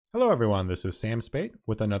Hello everyone, this is Sam Spade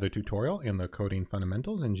with another tutorial in the Coding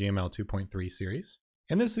Fundamentals in GML 2.3 series.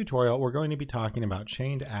 In this tutorial, we're going to be talking about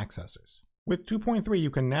chained accessors. With 2.3, you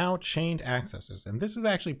can now chained accessors, and this is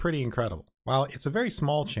actually pretty incredible. While it's a very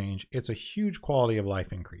small change, it's a huge quality of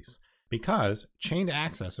life increase because chained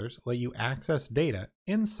accessors let you access data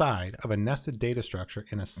inside of a nested data structure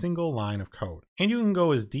in a single line of code. And you can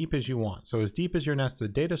go as deep as you want. So as deep as your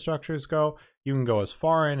nested data structures go, you can go as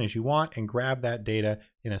far in as you want and grab that data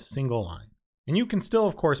in a single line. And you can still,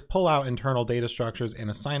 of course, pull out internal data structures and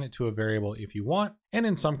assign it to a variable if you want. And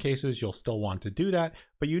in some cases, you'll still want to do that,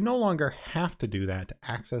 but you no longer have to do that to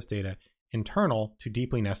access data internal to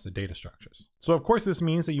deeply nested data structures. So of course, this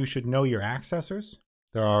means that you should know your accessors.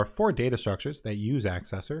 There are 4 data structures that use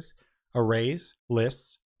accessors: arrays,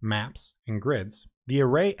 lists, maps, and grids. The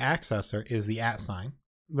array accessor is the @ sign.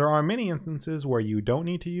 There are many instances where you don't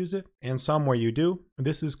need to use it, and some where you do.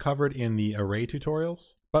 This is covered in the array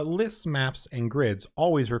tutorials. But lists, maps, and grids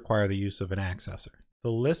always require the use of an accessor.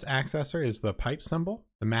 The list accessor is the pipe symbol,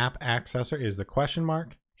 the map accessor is the question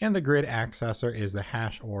mark, and the grid accessor is the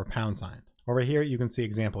hash or pound sign. Over here, you can see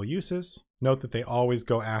example uses. Note that they always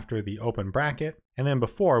go after the open bracket, and then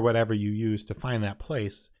before whatever you use to find that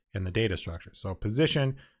place in the data structure. So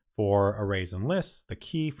position for arrays and lists, the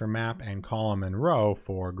key for map, and column and row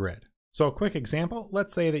for grid. So a quick example,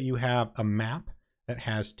 let's say that you have a map that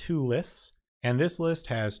has 2 lists, and this list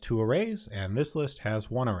has 2 arrays, and this list has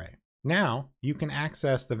 1 array. Now you can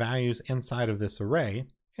access the values inside of this array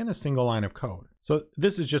in a single line of code. So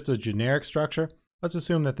this is just a generic structure. Let's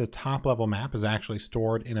assume that the top level map is actually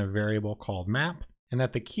stored in a variable called map, and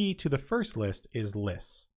that the key to the first list is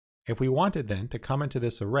lists. If we wanted then to come into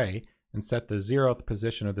this array and set the 0th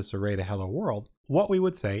position of this array to hello world, what we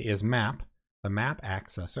would say is map, the map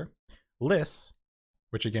accessor, lists,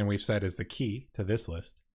 which again we've said is the key to this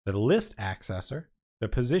list, the list accessor, the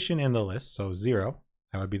position in the list, so 0,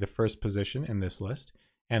 that would be the first position in this list,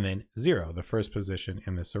 and then 0, the first position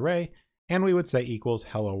in this array, and we would say equals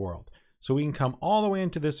hello world. So we can come all the way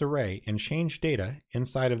into this array and change data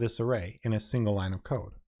inside of this array in a single line of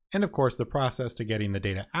code. And of course, the process to getting the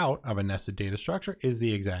data out of a nested data structure is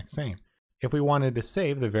the exact same. If we wanted to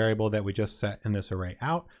save the variable that we just set in this array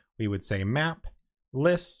out, we would say map,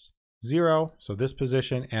 lists, 0, so this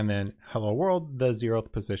position, and then hello world, the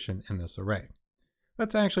 0th position in this array.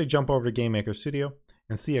 Let's actually jump over to GameMaker Studio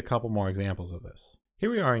and see a couple more examples of this.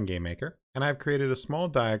 Here we are in GameMaker, and I've created a small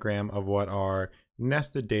diagram of what our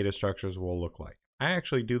nested data structures will look like. I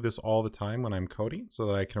actually do this all the time when I'm coding so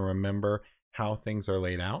that I can remember how things are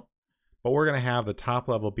laid out. But we're going to have the top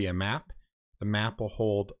level be a map. The map will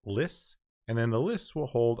hold lists, and then the lists will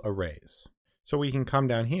hold arrays. So we can come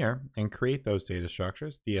down here and create those data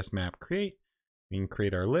structures. dsmap create. We can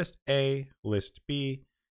create our list A, list B.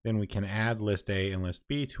 Then we can add list A and list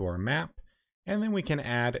B to our map. And then we can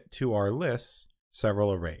add to our lists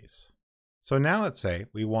several arrays. So now let's say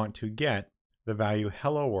we want to get the value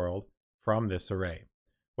hello world from this array.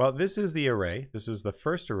 Well, this is the array. This is the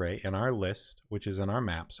first array in our list, which is in our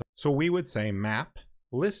map. So we would say map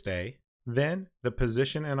list A, then the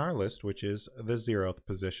position in our list, which is the 0th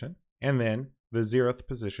position, and then the 0th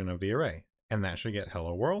position of the array. And that should get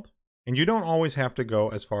hello world. And you don't always have to go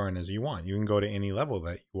as far in as you want. You can go to any level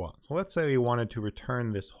that you want. So let's say we wanted to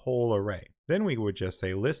return this whole array. Then we would just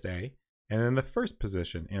say list A, and then the first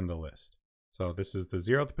position in the list. So this is the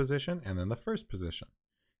 0th position and then the first position.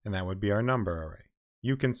 And that would be our number array.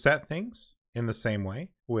 You can set things in the same way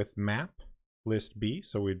with map list B.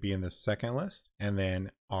 So we'd be in the second list, and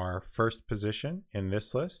then our first position in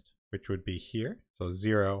this list, which would be here. So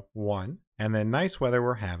 0, 1, and then nice weather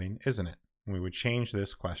we're having, isn't it? And we would change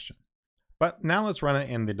this question. But now let's run it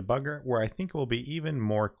in the debugger where I think it will be even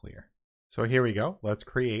more clear. So here we go. Let's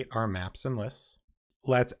create our maps and lists.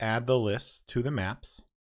 Let's add the lists to the maps.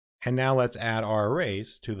 And now let's add our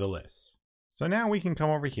arrays to the lists. So now we can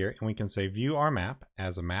come over here and we can say view our map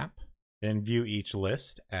as a map, then view each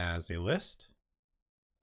list as a list.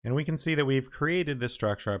 And we can see that we've created this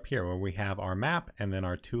structure up here where we have our map and then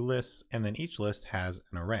our 2 lists, and then each list has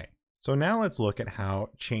an array. So now let's look at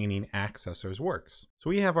how chaining accessors works.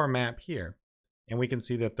 So we have our map here, and we can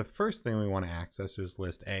see that the first thing we want to access is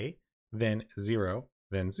list A, then 0,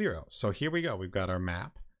 then 0. So here we go. We've got our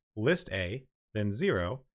map, list A, then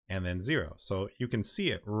 0, and then 0. So you can see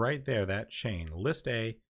it right there, that chain. List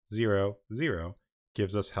A, 0, 0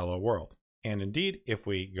 gives us hello world. And indeed, if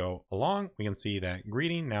we go along, we can see that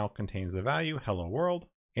greeting now contains the value hello world.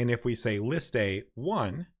 And if we say list A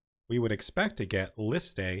 1, we would expect to get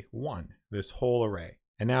list A 1, this whole array.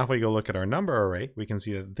 And now if we go look at our number array, we can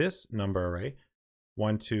see that this number array,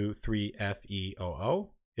 1, 2, 3, F, E, O,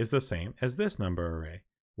 O, is the same as this number array,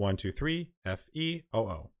 123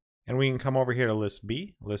 FE00. And we can come over here to list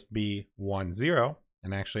B 10.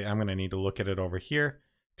 And actually, I'm going to need to look at it over here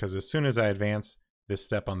because as soon as I advance this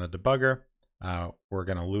step on the debugger, we're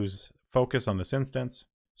going to lose focus on this instance.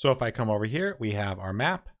 So if I come over here, we have our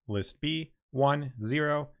map list B 10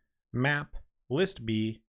 map list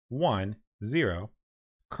B 10.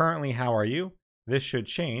 Currently, how are you? This should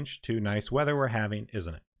change to nice weather we're having,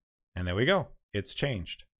 isn't it? And there we go. It's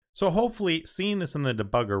changed. So hopefully seeing this in the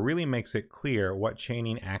debugger really makes it clear what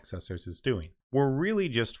chaining accessors is doing. We're really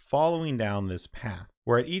just following down this path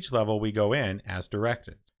where at each level we go in as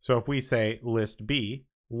directed. So if we say list B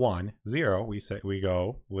 10, we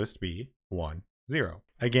go list B 10.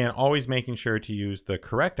 Again, always making sure to use the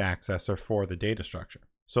correct accessor for the data structure.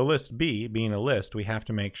 So list B being a list, we have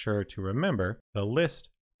to make sure to remember the list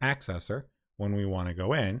accessor when we want to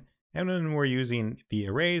go in. And when we're using the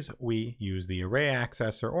arrays, we use the array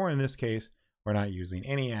accessor, or in this case, we're not using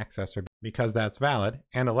any accessor because that's valid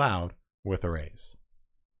and allowed with arrays.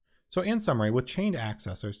 So in summary, with chained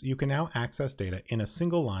accessors, you can now access data in a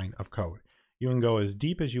single line of code. You can go as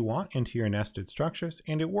deep as you want into your nested structures,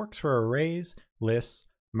 and it works for arrays, lists,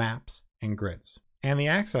 maps, and grids. And the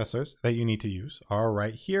accessors that you need to use are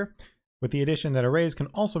right here, with the addition that arrays can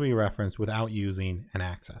also be referenced without using an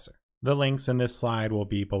accessor. The links in this slide will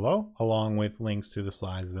be below, along with links to the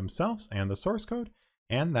slides themselves and the source code.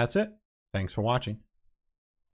 And that's it. Thanks for watching.